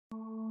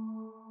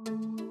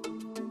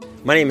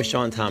My name is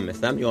Sean Thomas,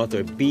 and I'm the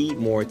author of Be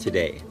More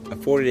Today, a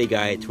 40-day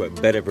guide to a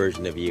better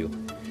version of you.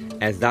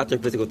 As Doctor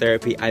of Physical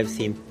Therapy, I've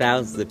seen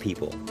thousands of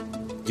people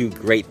do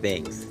great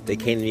things. They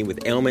came to me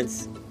with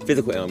ailments,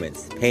 physical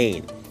ailments,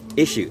 pain,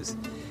 issues,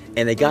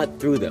 and they got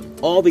through them,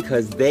 all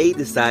because they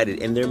decided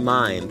in their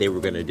mind they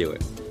were going to do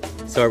it.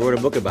 So I wrote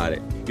a book about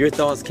it. Your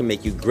thoughts can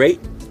make you great,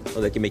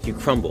 or they can make you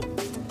crumble.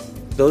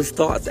 Those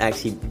thoughts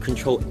actually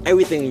control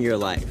everything in your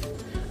life.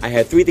 I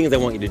have 3 things I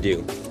want you to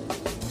do.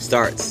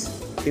 Starts.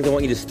 Things I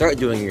want you to start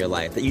doing in your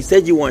life that you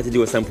said you wanted to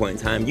do at some point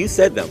in time. You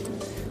said them.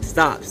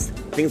 Stops.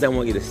 Things I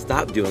want you to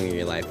stop doing in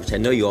your life, which I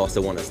know you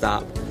also want to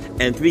stop.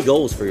 And 3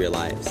 goals for your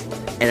lives.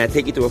 And I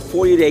take you through a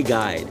 40-day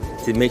guide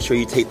to make sure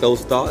you take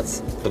those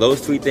thoughts for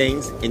those 3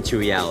 things into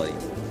reality.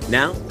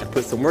 Now, I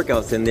put some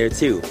workouts in there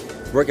too.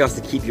 Workouts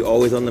to keep you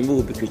always on the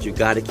move because you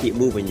got to keep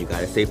moving. You got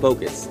to stay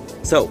focused.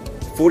 So,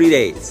 40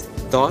 days.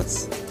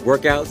 Thoughts,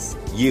 workouts,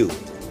 you.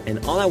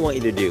 And all I want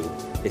you to do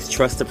is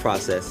trust the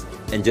process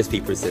and just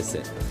be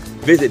persistent.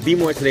 Visit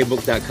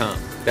BeMoreTodayBook.com.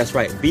 That's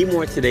right,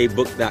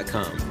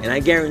 BeMoreTodayBook.com. And I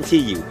guarantee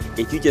you,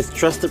 if you just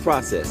trust the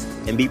process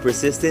and be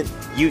persistent,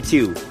 you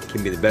too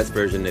can be the best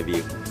version of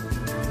you.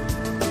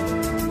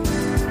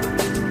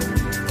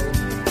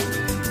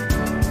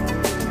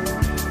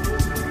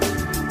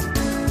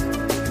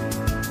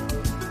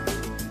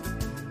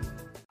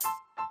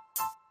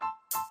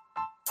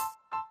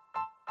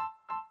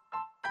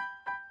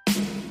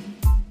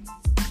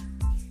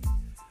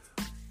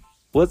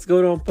 What's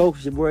going on, folks?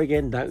 It's your boy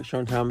again, Dr.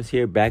 Sean Thomas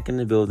here, back in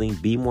the building.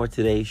 Be More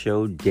Today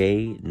show,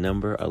 day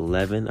number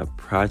 11 of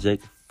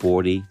Project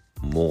 40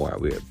 More.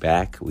 We are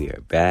back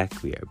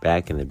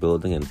in the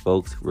building, and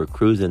folks, we're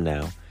cruising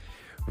now.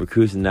 We're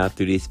cruising now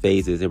through these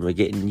phases, and we're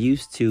getting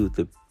used to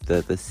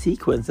the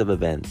sequence of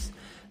events,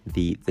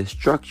 the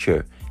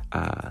structure,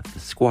 the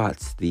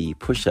squats, the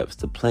push-ups,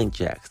 the plank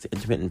jacks, the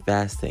intermittent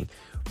fasting.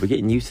 We're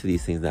getting used to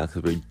these things now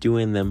because we're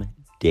doing them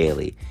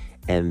daily.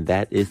 And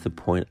that is the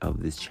point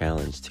of this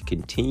challenge, to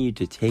continue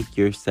to take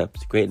your steps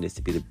to greatness,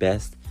 to be the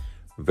best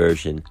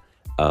version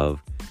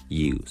of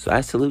you. So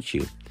I salute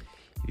you.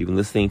 If you've been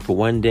listening for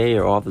one day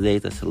or all the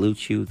days, I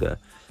salute you. The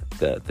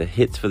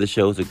hits for the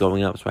shows are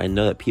going up, so I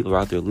know that people are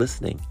out there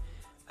listening.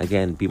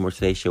 Again, Be More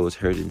Today show is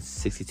heard in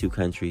 62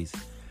 countries,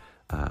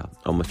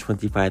 almost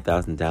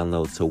 25,000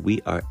 downloads. So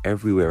we are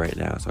everywhere right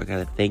now. So I got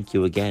to thank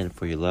you again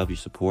for your love, your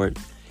support.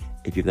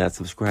 If you've not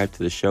subscribed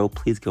to the show,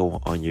 please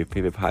go on your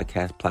favorite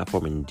podcast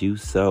platform and do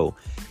so.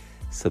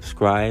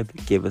 Subscribe,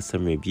 give us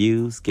some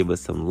reviews, give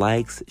us some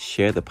likes,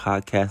 share the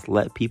podcast,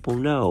 let people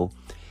know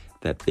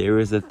that there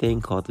is a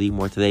thing called the Be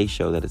More Today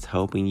show that is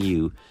helping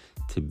you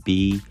to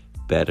be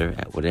better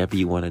at whatever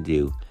you want to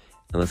do.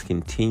 And let's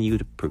continue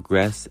to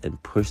progress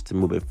and push the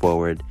movement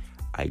forward.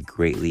 I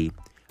greatly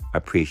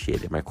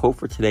appreciate it. My quote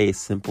for today is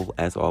simple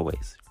as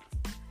always.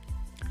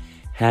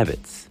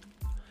 Habits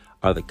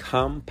are the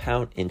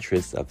compound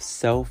interest of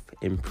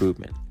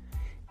self-improvement.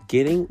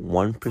 Getting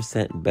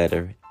 1%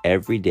 better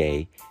every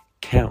day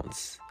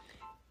counts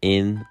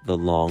in the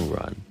long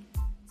run.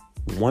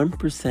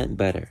 1%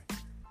 better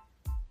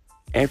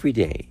every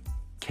day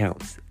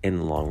counts in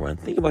the long run.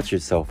 Think about your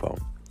cell phone,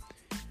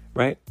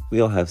 right? We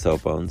all have cell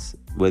phones.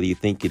 Whether you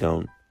think you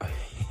don't,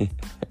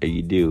 or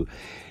you do.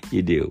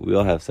 We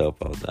all have cell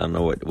phones. I don't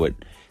know what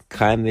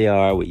kind they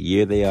are, what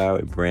year they are,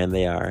 what brand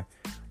they are.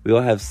 We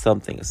all have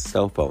something, a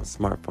cell phone,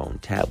 smartphone,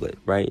 tablet,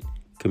 right?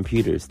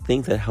 Computers,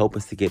 things that help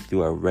us to get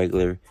through our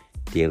regular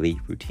daily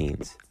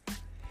routines.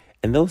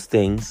 And those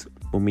things,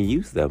 when we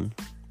use them,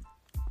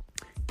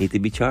 need to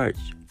be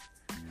charged.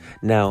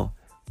 Now,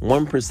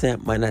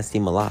 1% might not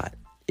seem a lot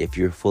if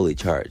you're fully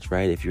charged,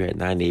 right? If you're at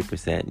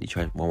 98%, you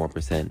charge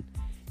 1%,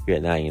 you're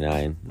at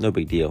 99%, no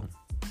big deal.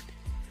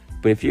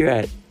 But if you're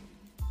at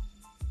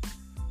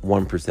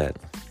 1%,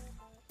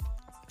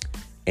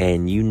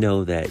 and you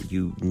know that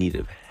you need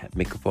to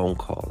make a phone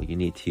call, you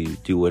need to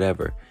do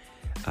whatever,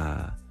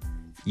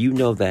 you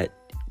know that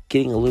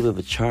getting a little bit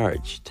of a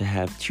charge to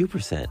have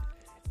 2%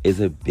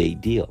 is a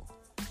big deal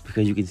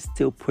because you can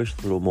still push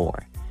a little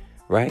more,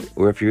 right?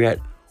 Or if you're at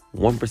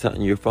 1%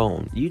 on your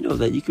phone, you know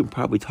that you can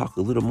probably talk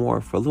a little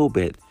more for a little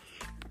bit,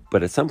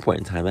 but at some point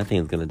in time, that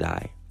thing is going to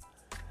die.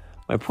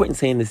 My point in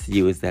saying this to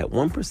you is that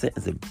 1%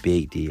 is a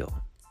big deal.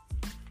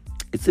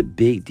 It's a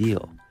big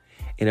deal.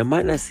 And it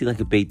might not seem like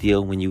a big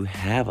deal when you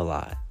have a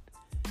lot.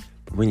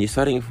 But when you're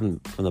starting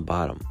from the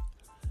bottom,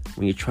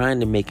 when you're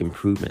trying to make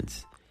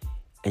improvements,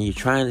 and you're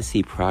trying to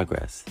see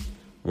progress,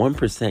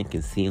 1%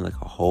 can seem like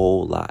a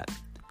whole lot.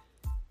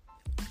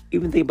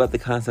 Even think about the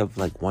concept of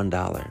like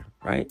 $1,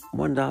 right?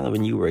 $1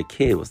 when you were a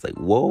kid was like,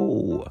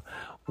 whoa,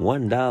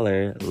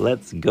 $1,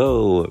 let's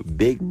go.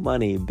 Big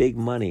money,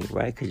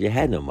 right? Because you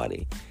had no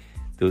money.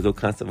 There was no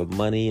concept of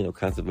money, no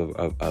concept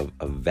of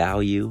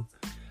value,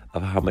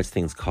 of how much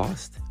things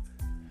cost.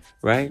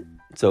 Right?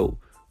 So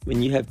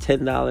when you have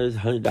 $10,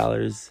 $100,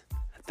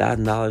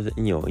 $1,000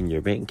 in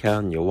your bank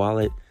account, in your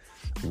wallet,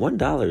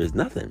 $1 is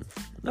nothing.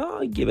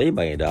 No, give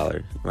anybody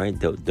 $1, right?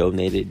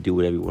 Donate it, do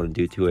whatever you want to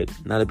do to it.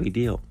 Not a big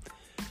deal.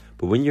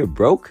 But when you're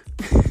broke,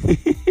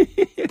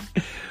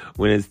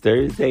 when it's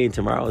Thursday and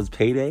tomorrow is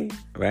payday,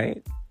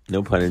 right?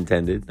 No pun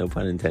intended,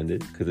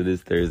 because it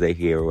is Thursday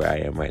here where I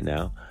am right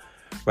now,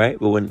 right?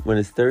 But when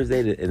it's Thursday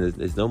and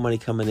there's no money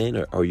coming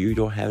in, or you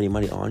don't have any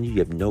money on you, you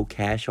have no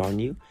cash on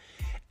you,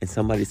 and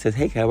somebody says,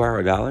 hey, can I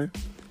borrow $1?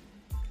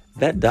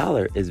 That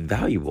dollar is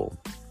valuable.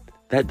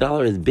 That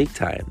dollar is big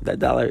time. That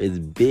dollar is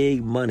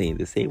big money.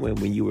 The same way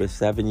when you were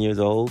 7 years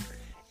old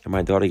and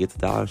my daughter gets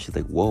 $1, she's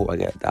like, whoa, I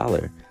got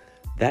 $1.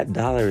 That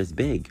dollar is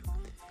big.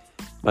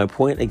 My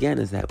point again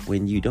is that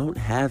when you don't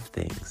have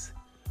things,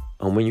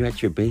 and when you're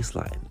at your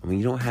baseline, when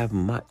you don't have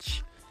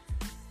much,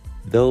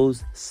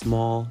 those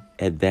small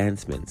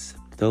advancements,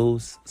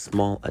 those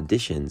small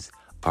additions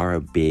are a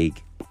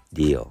big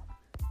deal.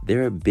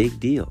 They're a big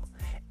deal.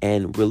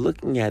 And we're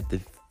looking at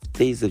the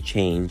phase of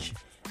change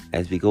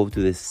as we go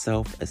through this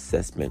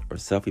self-assessment or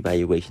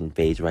self-evaluation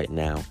phase right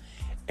now.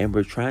 And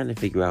we're trying to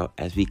figure out,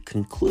 as we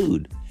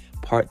conclude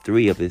part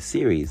 3 of this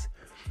series,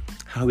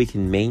 how we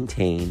can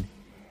maintain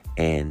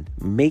and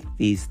make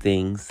these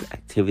things,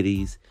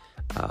 activities,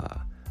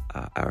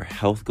 our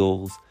health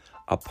goals,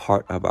 a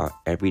part of our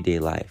everyday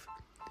life.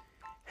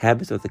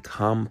 Habits are the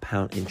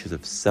compound interest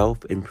of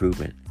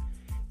self-improvement.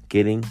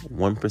 Getting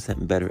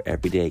 1% better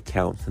every day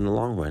counts in the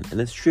long run.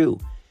 And it's true.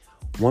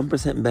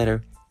 1%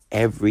 better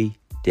every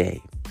day.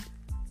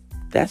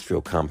 That's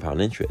real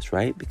compound interest,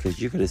 right?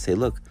 Because you're going to say,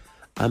 look,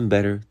 I'm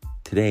better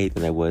today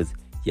than I was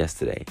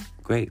yesterday.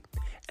 Great.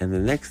 And the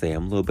next day,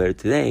 I'm a little better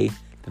today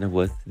than I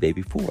was the day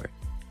before.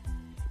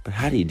 But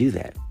how do you do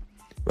that,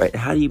 right?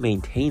 How do you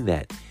maintain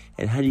that?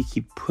 And how do you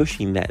keep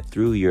pushing that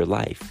through your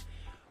life,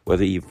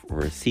 whether you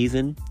for a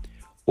season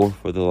or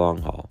for the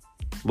long haul?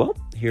 Well,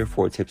 here are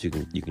 4 tips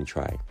you can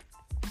try.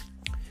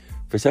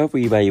 For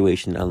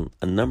self-evaluation,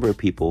 a number of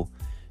people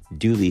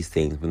do these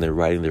things when they're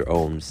writing their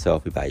own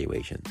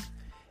self-evaluations.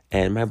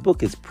 And my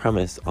book is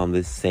premised on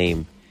this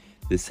same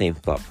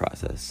thought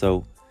process.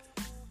 So,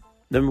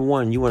 number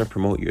 1, you want to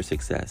promote your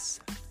success.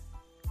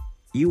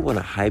 You want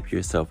to hype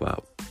yourself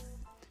up.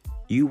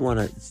 You want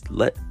to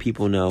let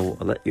people know,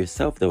 or let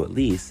yourself know at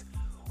least,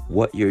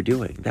 what you're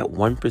doing. That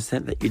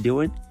 1% that you're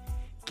doing,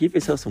 give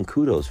yourself some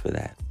kudos for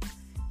that.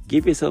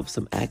 Give yourself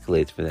some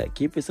accolades for that.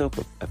 Give yourself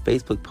a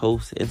Facebook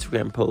post, an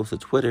Instagram post, a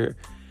Twitter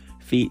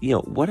feed,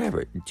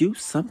 whatever. Do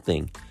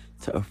something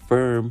to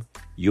affirm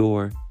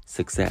your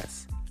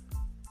success.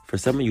 For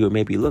some of you, it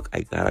may be, look,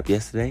 I got up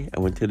yesterday,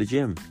 I went to the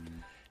gym.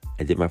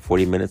 I did my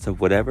 40 minutes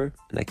of whatever,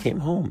 and I came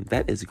home.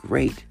 That is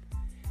great.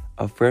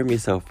 Affirm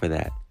yourself for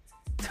that.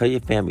 Tell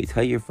your family,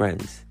 tell your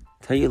friends,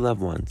 tell your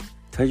loved ones,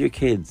 tell your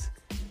kids,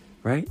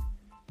 right?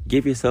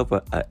 Give yourself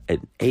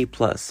an A+,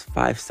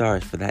 5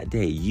 stars for that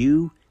day.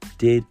 You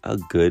did a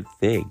good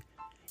thing.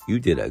 You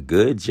did a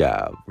good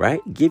job,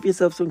 right? Give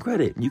yourself some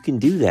credit. You can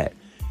do that.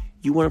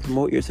 You want to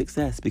promote your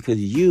success because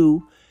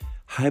you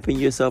hyping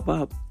yourself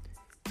up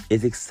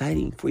is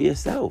exciting for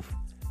yourself.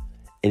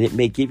 And it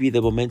may give you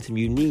the momentum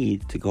you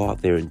need to go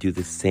out there and do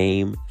the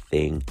same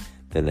thing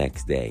the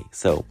next day.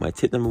 So my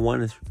tip number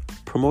 1 is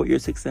promote your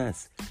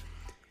success.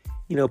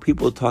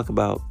 People talk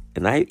about,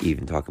 and I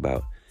even talk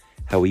about,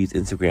 how we use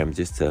Instagram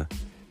just to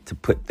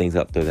put things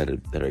up there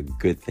that are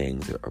good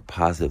things or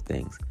positive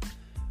things.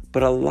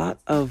 But a lot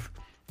of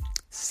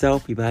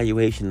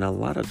self-evaluation, a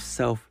lot of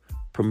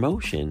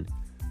self-promotion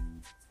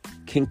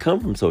can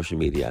come from social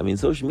media. I mean,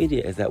 social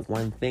media is that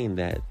one thing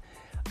that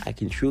I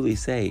can truly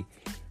say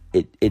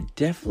it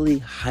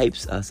definitely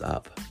hypes us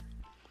up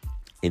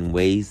in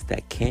ways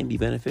that can be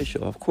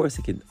beneficial. Of course,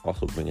 it can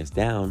also bring us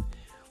down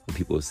when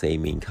people say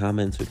mean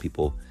comments, when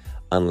people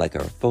unlike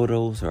our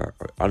photos or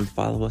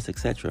unfollow us,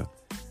 etc.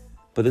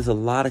 But there's a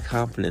lot of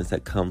confidence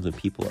that comes when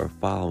people are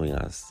following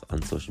us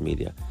on social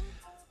media.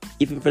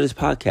 Even for this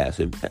podcast,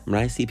 when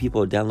I see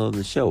people downloading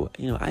the show,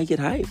 I get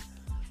hyped.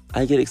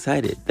 I get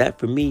excited. That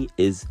for me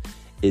is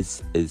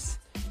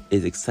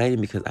exciting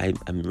because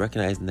I'm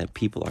recognizing that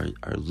people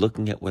are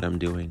looking at what I'm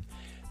doing.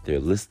 They're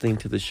listening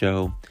to the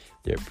show.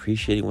 They're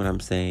appreciating what I'm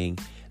saying.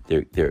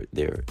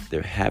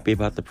 They're happy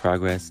about the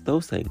progress.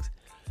 Those things,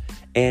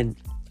 and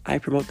I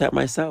promote that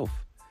myself.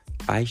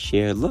 I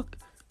share. Look,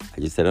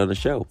 I just said on the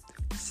show,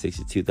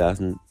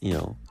 62,000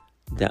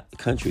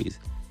 countries,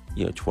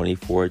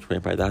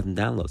 25,000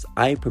 downloads.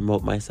 I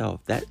promote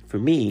myself. That for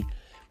me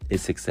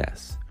is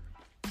success.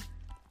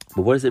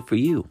 But what is it for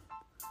you?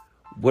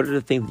 What are the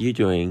things you're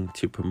doing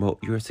to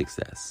promote your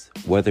success,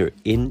 whether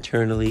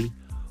internally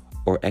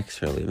or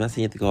externally? I'm not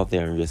saying you have to go out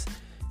there and just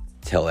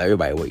tell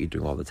everybody what you're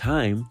doing all the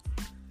time,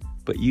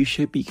 but you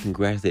should be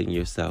congratulating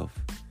yourself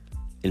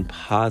in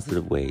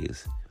positive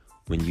ways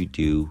when you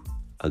do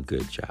a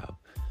good job.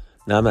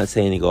 Now, I'm not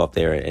saying to go up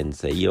there and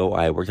say,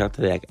 I worked out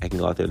today. I can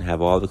go out there and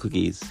have all the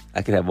cookies.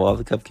 I can have all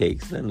the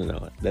cupcakes.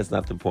 No. That's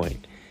not the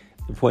point.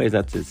 The point is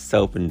not to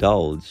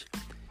self-indulge.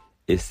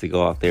 It's to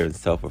go out there and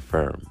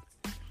self-affirm.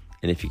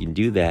 And if you can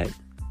do that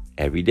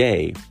every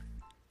day,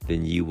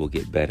 then you will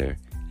get better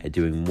at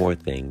doing more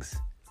things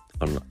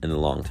in the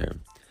long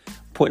term.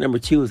 Point number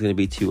 2 is going to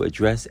be to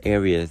address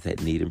areas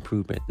that need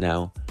improvement.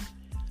 Now,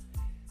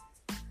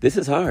 this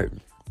is hard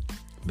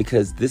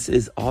Because this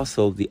is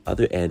also the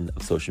other end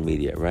of social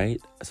media,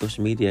 right?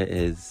 Social media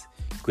is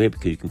great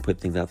because you can put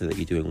things out there that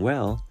you're doing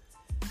well.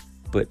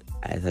 But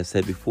as I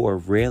said before,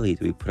 rarely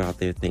do we put out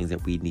there things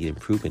that we need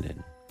improvement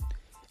in.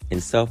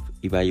 And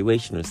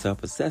self-evaluation or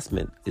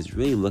self-assessment is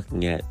really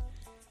looking at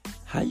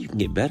how you can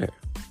get better.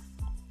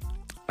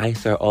 I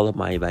start all of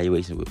my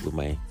evaluations with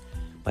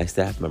my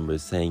staff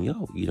members saying,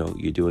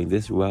 you're doing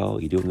this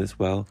well, you're doing this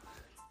well.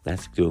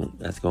 That's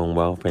going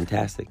well,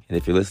 fantastic. And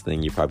if you're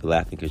listening, you're probably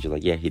laughing because you're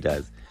like, yeah, he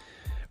does.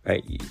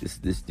 Right? This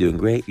is doing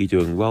great, you're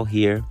doing well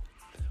here.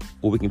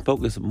 What we can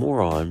focus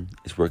more on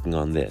is working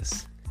on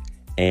this.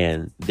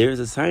 And there's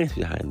a science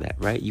behind that,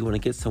 right? You want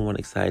to get someone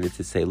excited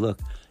to say, look,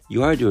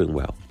 you are doing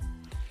well.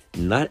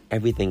 Not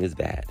everything is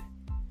bad.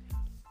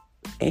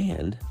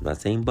 And, I'm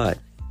not saying but,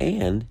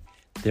 and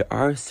there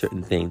are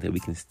certain things that we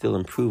can still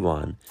improve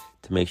on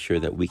to make sure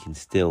that we can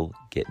still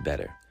get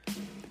better.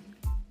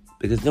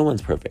 Because no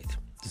one's perfect.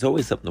 There's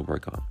always something to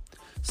work on.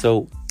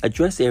 So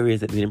address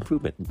areas that need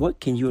improvement. What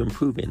can you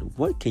improve in?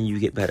 What can you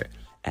get better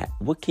at?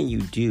 What can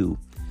you do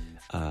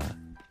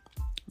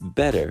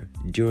better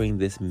during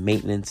this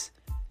maintenance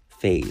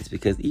phase?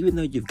 Because even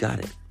though you've got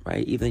it,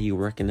 right? Even though you're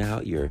working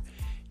out, you're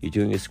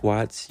doing your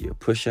squats, your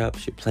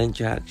push-ups, your plank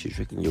jacks, you're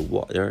drinking your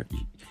water,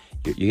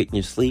 you're getting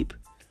your sleep,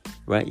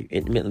 right? You're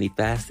intermittently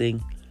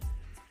fasting.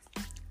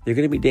 There are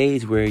going to be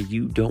days where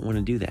you don't want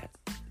to do that.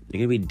 There are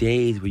going to be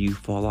days where you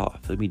fall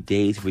off. There will be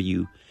days where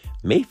you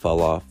may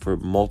fall off for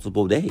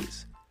multiple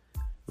days,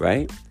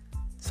 right?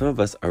 Some of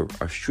us are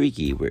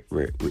streaky.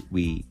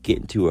 We get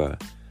into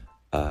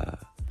a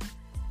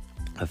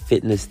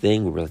fitness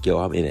thing where we're like,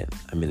 I'm in it.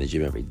 I'm in the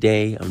gym every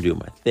day. I'm doing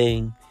my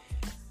thing.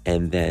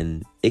 And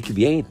then it could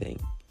be anything.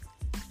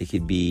 It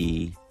could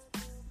be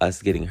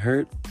us getting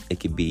hurt. It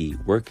could be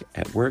work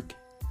at work.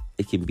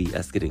 It could be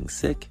us getting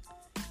sick.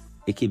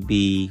 It could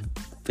be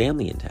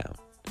family in town.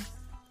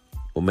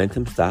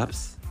 Momentum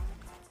stops.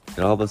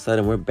 And all of a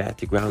sudden we're back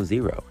to ground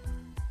zero,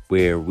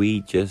 where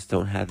we just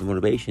don't have the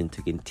motivation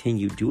to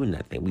continue doing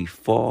that thing. We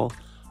fall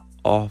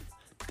off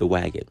the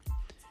wagon.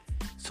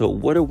 So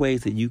what are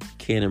ways that you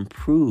can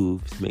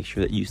improve to make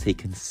sure that you stay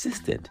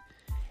consistent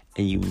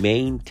and you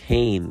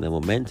maintain the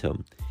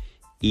momentum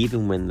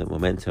even when the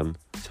momentum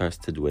starts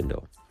to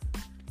dwindle?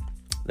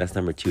 That's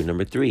number 2.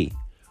 Number 3,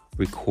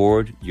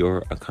 record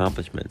your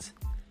accomplishments.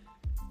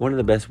 One of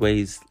the best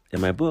ways in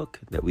my book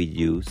that we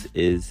use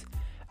is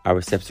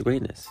our steps to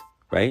greatness,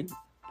 right?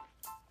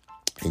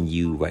 And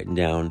you writing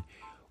down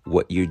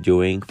what you're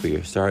doing for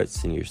your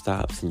starts and your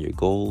stops and your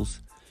goals.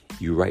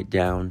 You write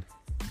down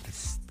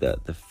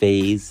the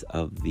phase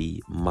of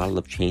the model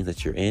of change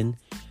that you're in.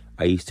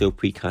 Are you still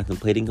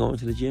pre-contemplating going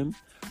to the gym?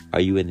 Are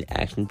you in the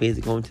action phase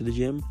of going to the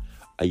gym?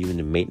 Are you in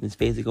the maintenance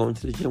phase of going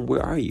to the gym?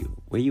 Where are you?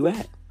 Where are you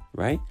at?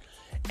 Right?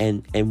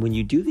 And when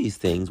you do these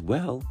things,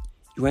 well,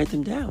 you write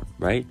them down,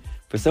 right?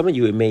 For some of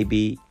you, it may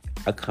be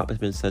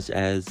accomplishments such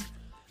as,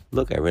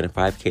 look, I ran a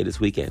 5K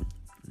this weekend.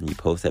 And you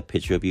post that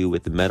picture of you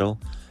with the medal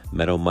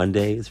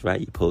Mondays,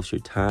 right? You post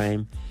your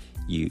time.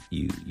 You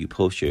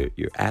post your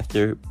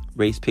after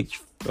race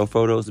picture or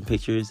photos and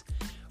pictures,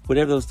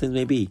 whatever those things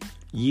may be.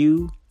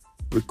 You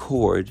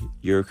record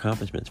your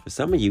accomplishments. For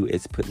some of you,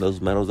 it's putting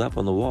those medals up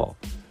on the wall,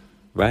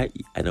 right?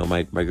 I know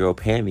my girl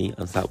Pammy,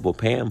 Unstoppable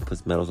Pam,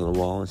 puts medals on the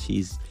wall, and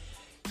she's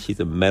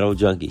a medal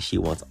junkie. She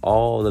wants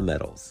all the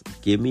medals.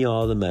 Give me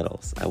all the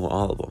medals. I want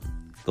all of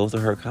them. Those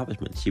are her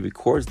accomplishments. She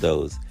records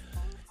those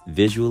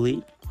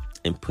visually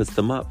and puts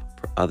them up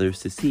for others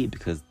to see,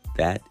 because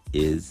that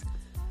is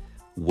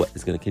what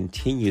is going to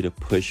continue to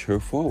push her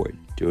forward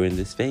during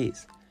this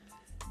phase.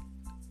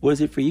 What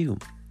is it for you?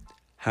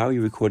 How are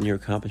you recording your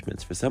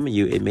accomplishments? For some of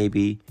you, it may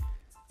be,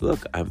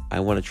 look, I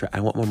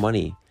want more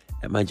money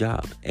at my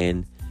job.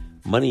 And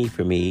money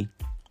for me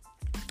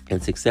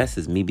and success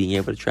is me being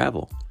able to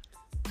travel.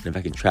 And if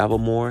I can travel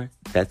more,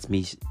 that's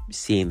me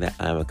seeing that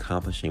I'm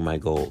accomplishing my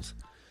goals.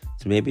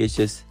 So maybe it's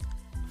just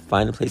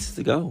finding places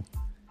to go,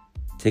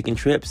 taking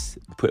trips,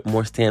 put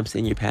more stamps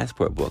in your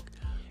passport book.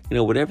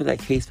 Whatever that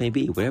case may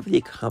be, whatever the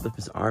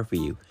accomplishments are for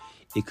you.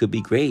 It could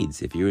be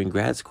grades. If you're in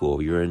grad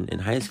school, you're in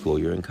high school,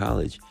 you're in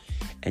college,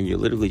 and you're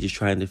literally just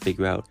trying to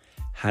figure out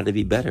how to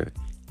be better.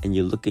 And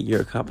you look at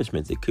your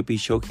accomplishments. It could be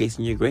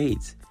showcasing your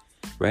grades,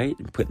 right?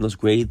 And putting those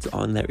grades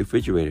on that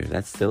refrigerator.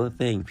 That's still a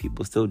thing.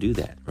 People still do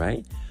that,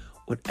 right?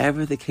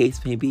 Whatever the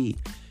case may be,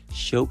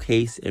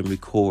 showcase and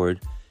record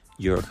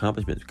your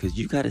accomplishments, because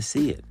you got to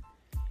see it.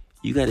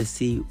 You got to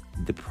see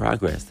the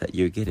progress that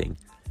you're getting.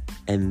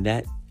 And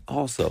that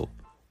also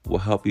will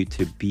help you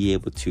to be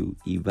able to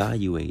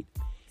evaluate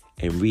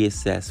and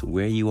reassess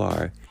where you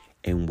are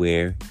and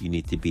where you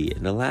need to be.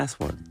 And the last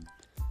one,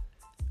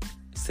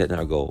 setting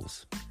our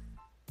goals,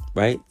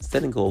 right?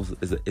 Setting goals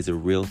is a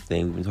real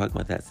thing. We've been talking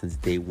about that since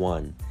day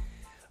one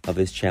of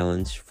this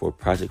challenge for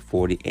Project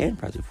 40 and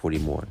Project 40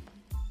 More.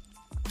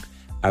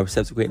 Our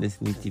steps to greatness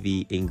need to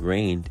be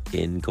ingrained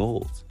in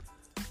goals.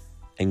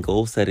 And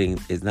goal setting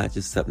is not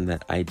just something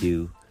that I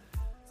do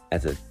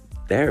as a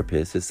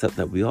therapist. It's something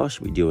that we all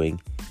should be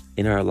doing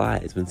in our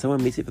lives. When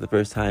someone meets it for the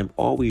first time,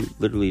 all we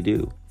literally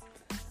do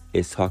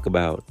is talk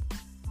about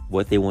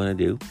what they want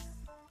to do,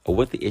 or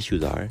what the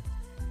issues are,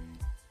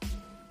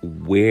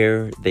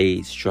 where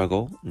they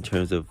struggle in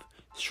terms of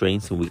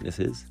strengths and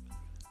weaknesses,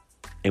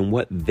 and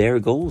what their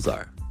goals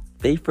are.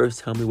 They first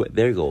tell me what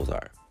their goals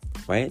are,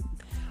 right?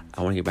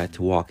 I want to get back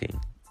to walking.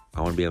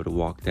 I want to be able to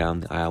walk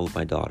down the aisle with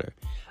my daughter.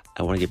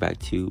 I want to get back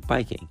to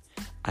biking.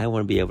 I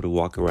want to be able to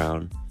walk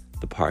around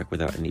the park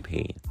without any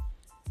pain.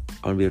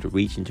 I want to be able to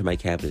reach into my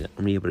cabinet. I want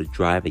to be able to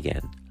drive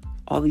again.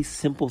 All these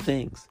simple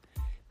things.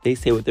 They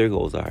say what their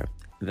goals are.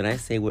 And then I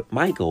say what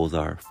my goals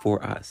are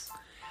for us.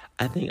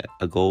 I think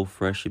a goal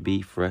for us should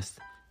be for us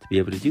to be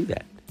able to do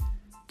that.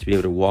 To be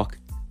able to walk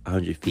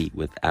 100 feet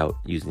without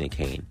using a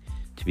cane.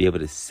 To be able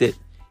to sit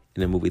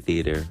in a movie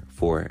theater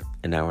for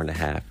an hour and a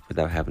half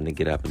without having to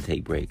get up and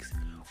take breaks.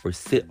 Or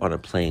sit on a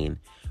plane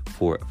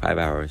for 5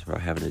 hours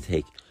without having to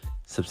take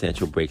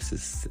substantial breaks to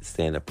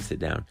stand up and sit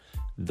down.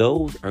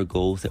 Those are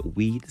goals that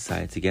we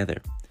decide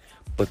together.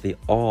 But they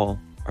all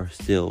are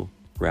still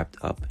wrapped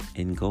up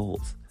in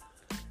goals.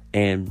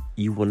 And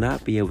you will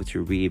not be able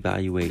to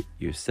reevaluate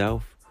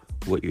yourself,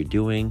 what you're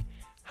doing,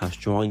 how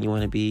strong you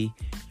want to be,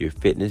 your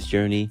fitness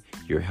journey,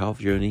 your health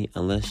journey,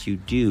 unless you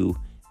do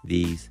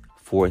these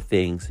 4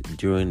 things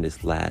during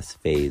this last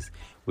phase,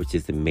 which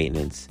is the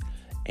maintenance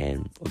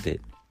and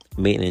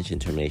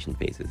termination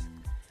phases.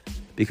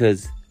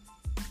 Because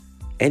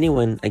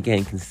anyone,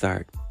 again, can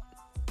start,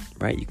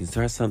 right? You can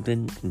start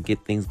something and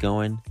get things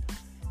going.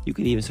 You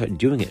can even start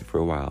doing it for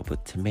a while,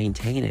 but to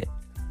maintain it,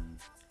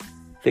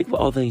 think of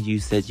all the things you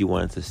said you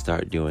wanted to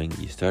start doing,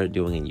 you started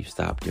doing and you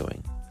stopped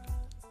doing,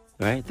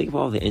 right? Think of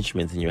all the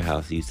instruments in your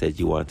house you said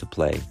you wanted to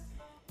play,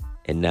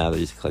 and now they're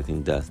just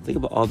collecting dust. Think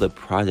about all the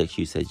projects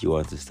you said you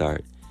wanted to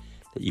start,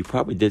 that you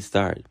probably did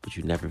start, but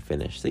you never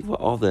finished. Think about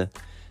all the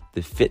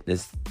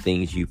fitness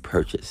things you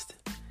purchased,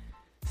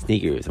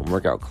 sneakers and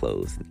workout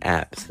clothes and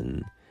apps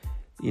and,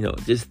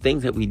 just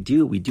things that we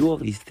do. We do all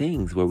these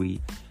things where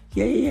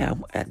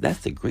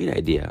that's a great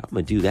idea. I'm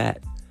going to do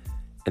that.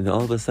 And then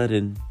all of a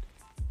sudden,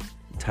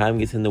 time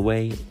gets in the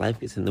way, life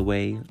gets in the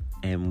way,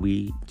 and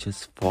we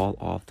just fall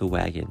off the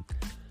wagon.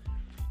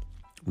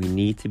 We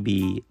need to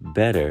be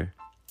better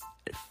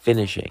at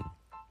finishing.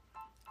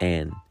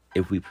 And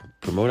if we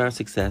promote our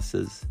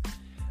successes,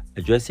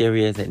 address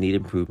areas that need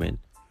improvement,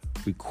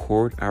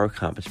 record our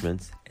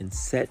accomplishments, and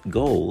set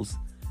goals,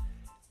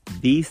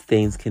 these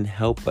things can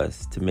help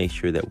us to make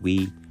sure that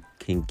we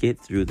can get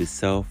through the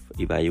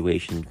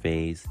self-evaluation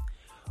phase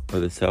or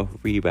the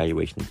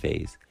self-reevaluation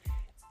phase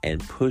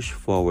and push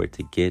forward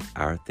to get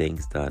our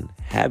things done.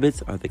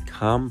 Habits are the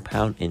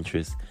compound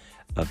interest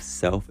of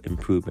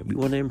self-improvement. We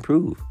want to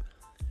improve.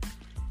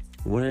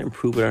 We want to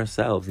improve it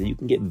ourselves, and you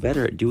can get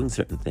better at doing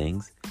certain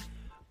things,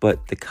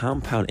 but the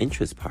compound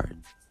interest part,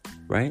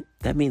 right?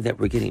 That means that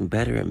we're getting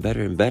better and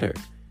better and better,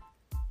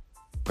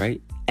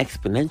 right?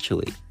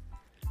 Exponentially.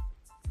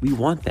 We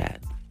want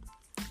that.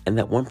 And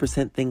that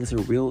 1% thing is a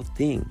real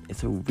thing.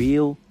 It's a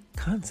real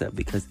concept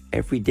because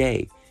every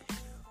day,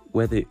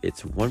 whether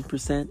it's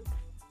 1%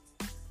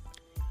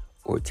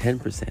 or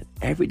 10%,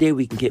 every day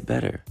we can get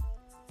better.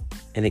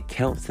 And it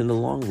counts in the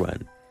long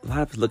run. A lot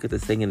of us look at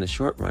this thing in the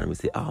short run and we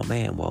say, oh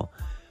man, well,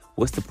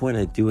 what's the point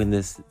of doing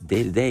this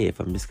day to day if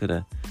I'm just going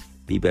to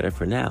be better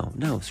for now?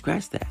 No,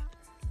 scratch that.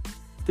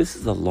 This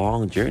is a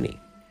long journey.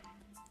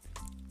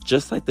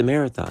 Just like the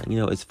marathon.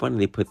 It's funny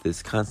they put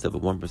this concept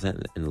of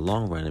 1% in the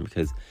long run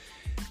because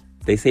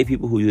they say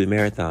people who do the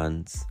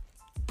marathons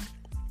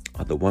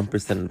are the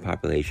 1% of the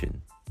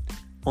population.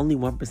 Only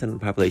 1% of the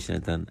population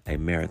has done a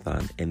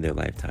marathon in their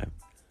lifetime.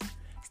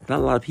 It's not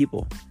a lot of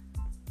people.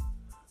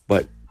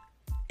 But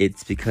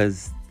it's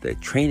because the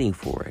training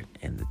for it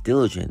and the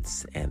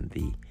diligence and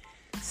the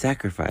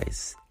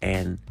sacrifice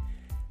and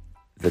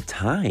the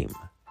time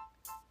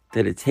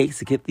that it takes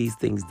to get these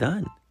things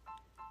done.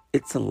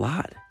 It's a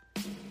lot.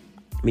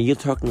 You're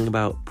talking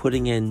about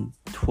putting in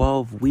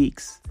 12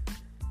 weeks,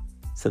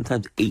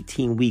 sometimes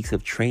 18 weeks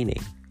of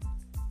training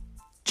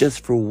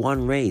just for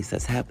one race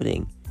that's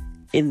happening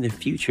in the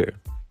future.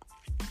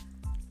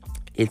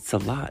 It's a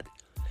lot.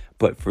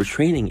 But for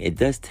training, it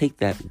does take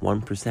that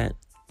 1%.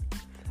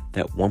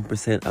 That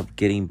 1% of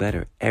getting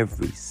better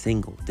every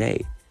single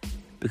day.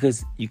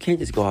 Because you can't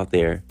just go out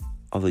there,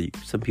 although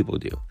some people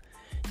do.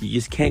 You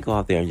just can't go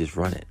out there and just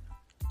run it.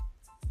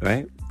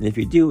 Right? And if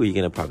you do, you're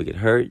going to probably get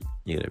hurt.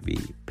 You're going to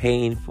be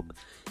painful.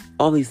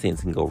 All these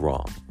things can go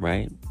wrong,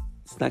 right?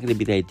 It's not going to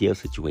be the ideal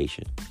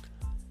situation.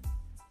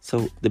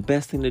 So the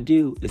best thing to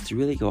do is to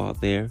really go out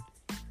there,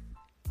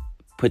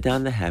 put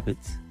down the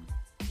habits,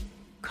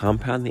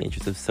 compound the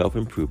interest of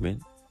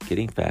self-improvement,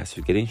 getting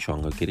faster, getting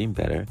stronger, getting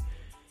better.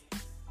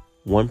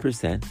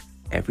 1%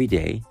 every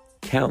day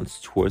counts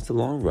towards the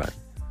long run.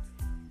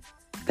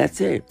 That's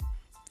it.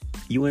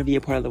 You want to be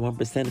a part of the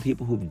 1% of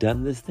people who've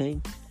done this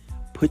thing?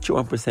 Put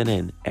your 1%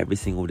 in every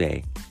single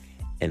day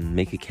and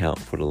make it count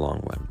for the long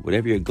run.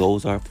 Whatever your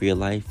goals are for your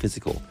life,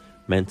 physical,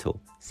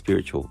 mental,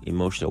 spiritual,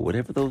 emotional,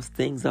 whatever those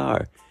things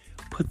are,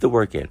 put the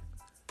work in.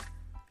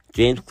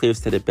 James Clear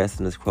said it best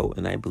in this quote,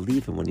 and I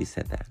believe him when he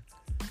said that.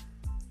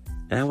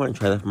 And I want to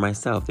try that for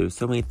myself. There's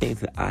so many things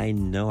that I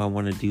know I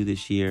want to do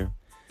this year.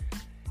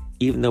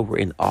 even though we're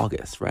in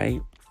August,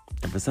 right?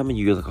 And for some of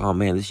you, you're like, oh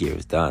man, this year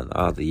is done.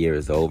 Oh, the year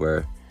is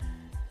over.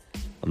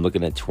 I'm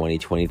looking at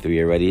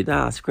 2023 already.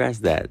 Nah, scratch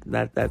that.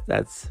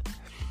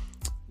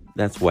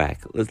 That's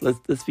whack.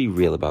 Let's be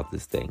real about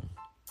this thing.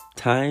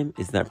 Time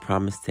is not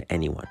promised to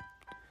anyone.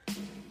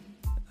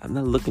 I'm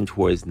not looking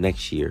towards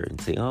next year and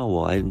saying, oh,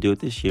 well, I didn't do it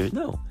this year.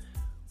 No,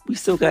 we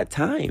still got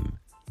time.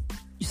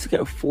 You still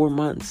got 4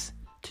 months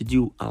to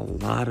do a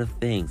lot of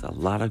things, a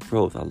lot of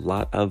growth, a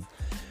lot of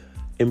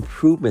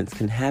improvements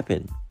can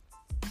happen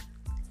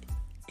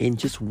in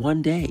just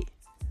one day.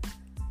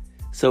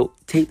 So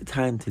take the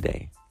time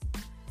today.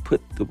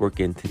 Put the work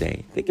in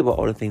today. Think about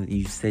all the things that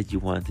you said you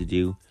wanted to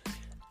do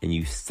and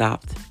you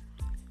stopped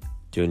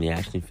during the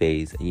action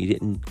phase and you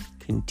didn't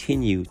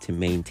continue to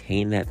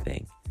maintain that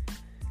thing.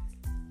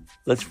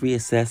 Let's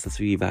reassess, let's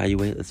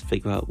reevaluate, let's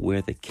figure out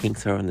where the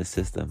kinks are in the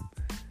system.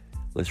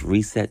 Let's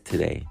reset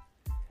today.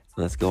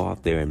 Let's go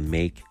out there and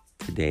make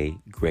today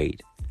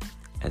great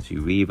as we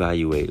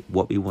reevaluate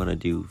what we want to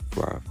do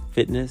for our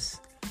fitness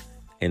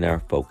and our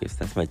focus.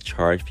 That's my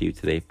charge for you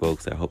today,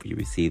 folks. I hope you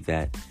receive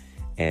that.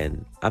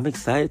 And I'm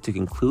excited to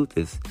conclude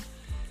this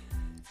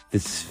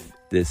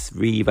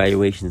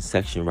reevaluation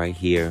section right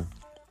here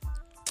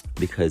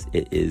because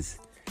it is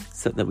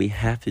something that we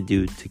have to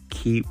do to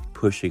keep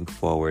pushing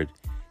forward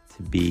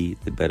to be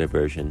the better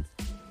version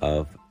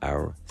of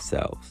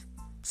ourselves.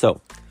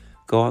 So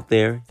go out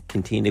there,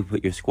 continue to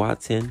put your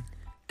squats in,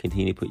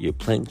 continue to put your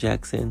plank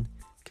jacks in,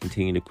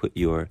 continue to put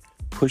your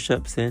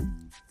push-ups in,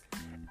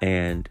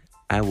 and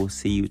I will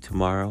see you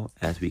tomorrow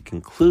as we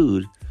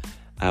conclude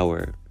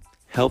our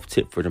health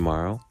tip for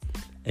tomorrow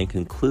and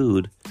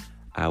conclude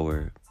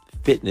our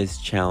fitness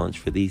challenge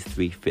for these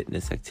 3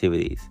 fitness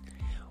activities.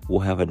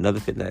 We'll have another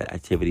fitness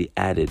activity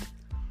added,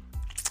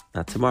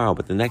 not tomorrow,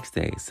 but the next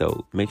day.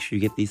 So make sure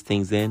you get these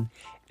things in.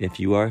 And if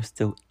you are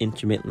still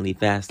intermittently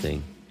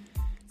fasting,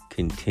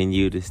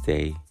 continue to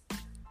stay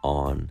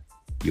on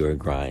your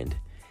grind.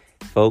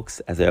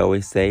 Folks, as I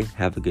always say,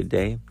 have a good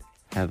day,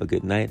 have a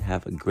good night,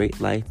 have a great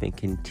life, and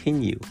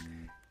continue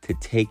to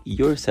take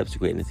your steps to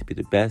greatness to be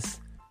the best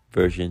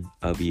version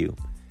of you.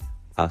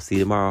 I'll see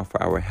you tomorrow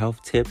for our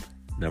health tip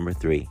number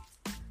 3.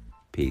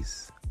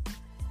 Peace.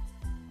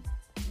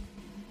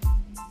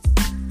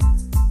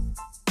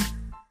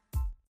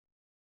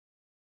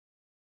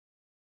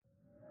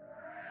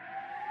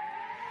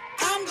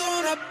 I'm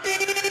gonna be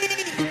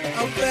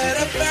a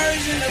better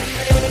version of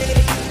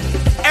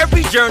me.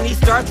 Every journey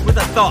starts with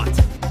a thought,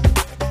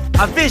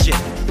 a vision,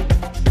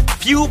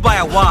 fueled by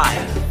a why.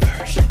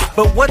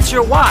 But what's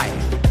your why?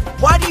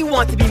 Why do you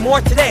want to be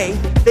more today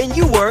than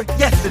you were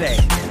yesterday?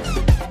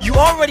 You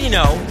already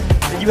know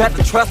that you have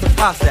to trust the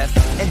process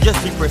and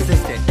just be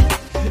persistent.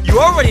 You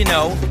already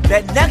know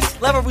that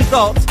next level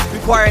results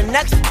require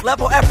next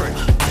level effort,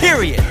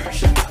 period.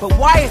 But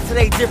why is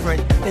today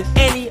different than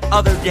any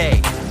other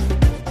day?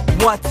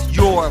 What's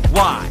your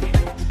why?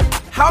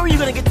 How are you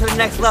going to get to the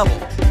next level?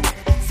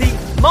 See,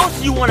 most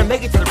of you want to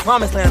make it to the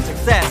promised land of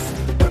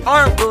success, but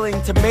aren't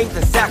willing to make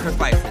the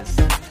sacrifices.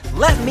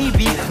 Let me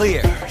be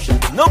clear.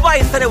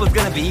 Nobody said it was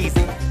going to be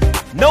easy.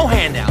 No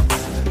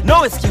handouts,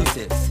 no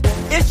excuses.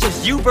 It's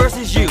just you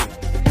versus you.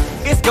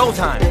 It's go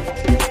time.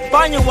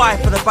 Find your why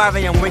for the 5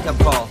 a.m. wake-up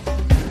call.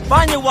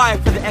 Find your why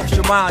for the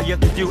extra mile you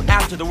have to do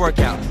after the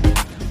workout.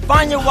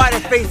 Find your why to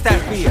face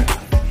that fear.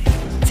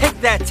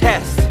 Take that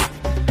test.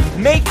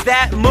 Make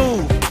that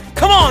move.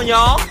 Come on,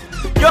 y'all.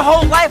 Your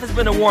whole life has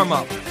been a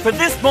warm-up for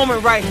this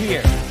moment right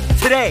here,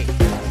 today.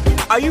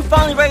 Are you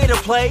finally ready to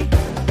play?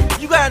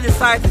 You gotta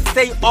decide to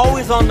stay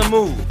always on the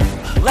move.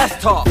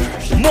 Less talk,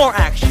 more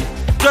action.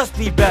 Just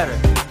be better.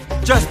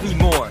 Just be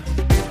more.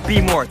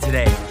 Be more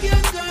today.